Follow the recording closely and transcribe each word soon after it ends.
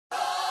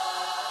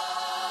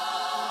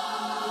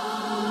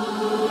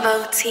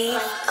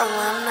Motif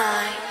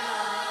Alumni.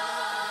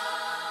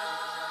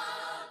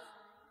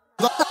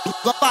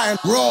 Lion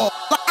raw,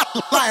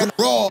 lion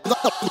raw,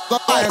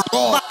 lion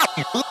raw,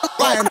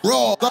 lion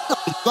raw,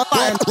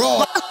 lion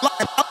raw,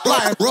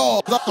 lion raw,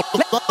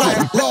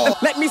 lion raw.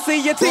 Let me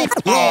see your teeth.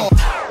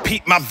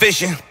 Peep my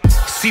vision,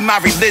 see my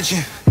religion.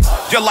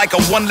 You're like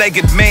a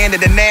one-legged man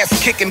in an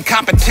ass-kicking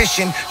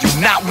competition.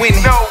 You're not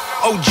winning.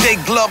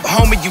 OJ Glove,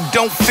 homie, you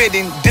don't fit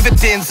in.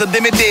 Dividends are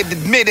limited,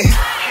 admit it.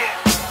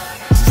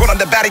 Run on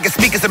the bat of your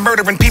speakers and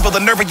murdering people. The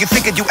nerve of you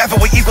thinking you ever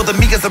were equal to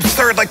me is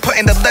absurd. Like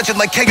putting a legend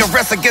like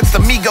KRS against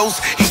Amigos.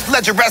 Heath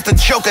Ledger as the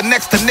Joker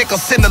next to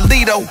Nicholson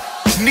Alito.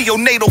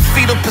 Neonatal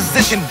fetal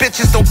position,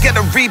 bitches don't get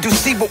a redo.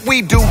 See what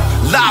we do,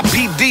 live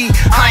PD.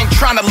 I ain't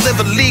trying to live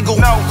illegal.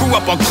 Grew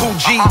up on Cool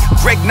G,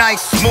 Greg Nice,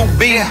 Smooth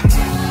B.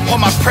 All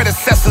my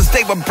predecessors,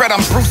 they were bred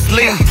on Bruce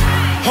Lee.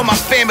 All my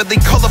family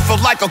colorful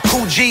like a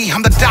Cool G.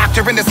 I'm the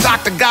doctor in this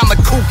octagon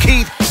like Kool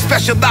Keith.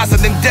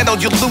 Specializing in dental,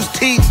 you lose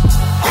teeth.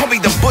 Call me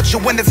the butcher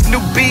when it's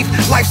new beef.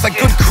 Life's like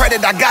good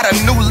credit, I got a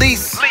new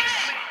lease.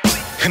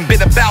 And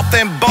been about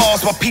them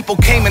balls while people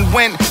came and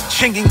went.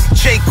 Chinging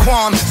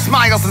Jaquan,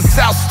 Smiles and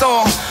South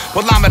Star.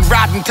 Well, I'm in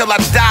riding till I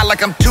die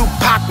like I'm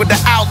Tupac with the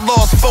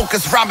Outlaws.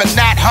 Focus rhyming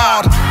that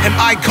hard. An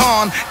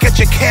icon, get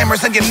your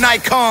cameras and your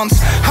Nikons.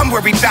 I'm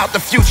worried about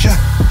the future.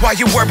 Why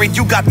you worried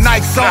you got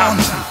Nikes on?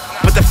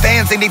 But the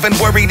fans ain't even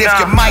worried if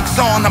your mic's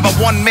on. I'm a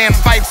one-man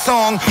fight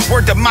song.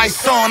 Word to my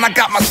song, I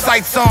got my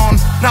sights on.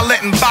 Not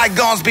letting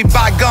bygones be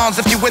bygones.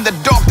 If you in the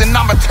dark, then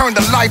I'ma turn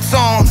the lights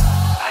on.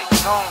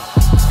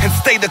 And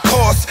stay the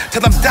course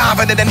till I'm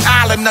diving in an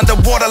island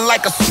underwater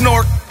like a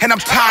snork. And I'm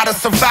tired of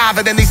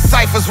surviving in these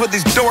ciphers with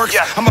these dorks.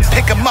 I'ma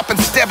pick them up and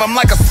stab them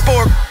like a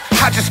spork.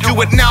 I just do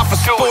it now for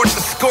sport.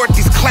 Escort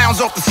these clowns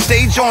off the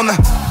stage on the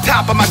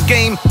top of my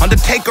game.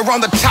 Undertaker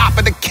on the top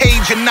of the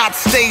cage and not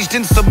staged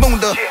in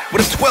Samunda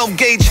with a 12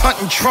 gauge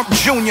hunting Trump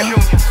Jr.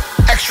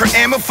 Extra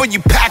ammo for you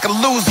pack of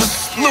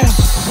losers.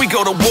 Losers, we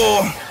go to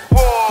war.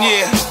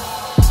 Yeah.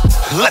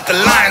 Let the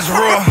lions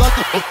roar.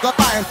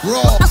 Lion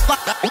raw,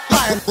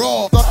 lion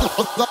raw,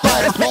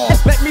 lion raw.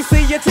 Let me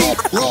see your teeth.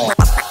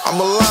 I'm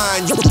a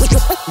lion, you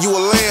a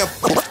lamb.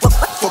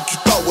 Fuck you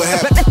thought would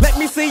happen. Let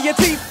me see your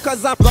teeth,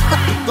 cause I'm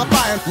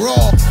lion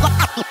raw,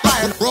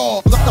 lion raw,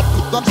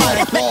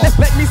 lion raw.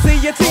 Let me see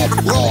your teeth.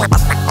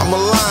 I'm a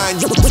lion,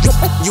 you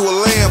a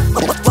lamb.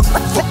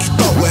 Fuck you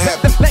thought would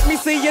happen. Let me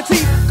see your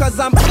teeth, cause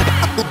I'm raw.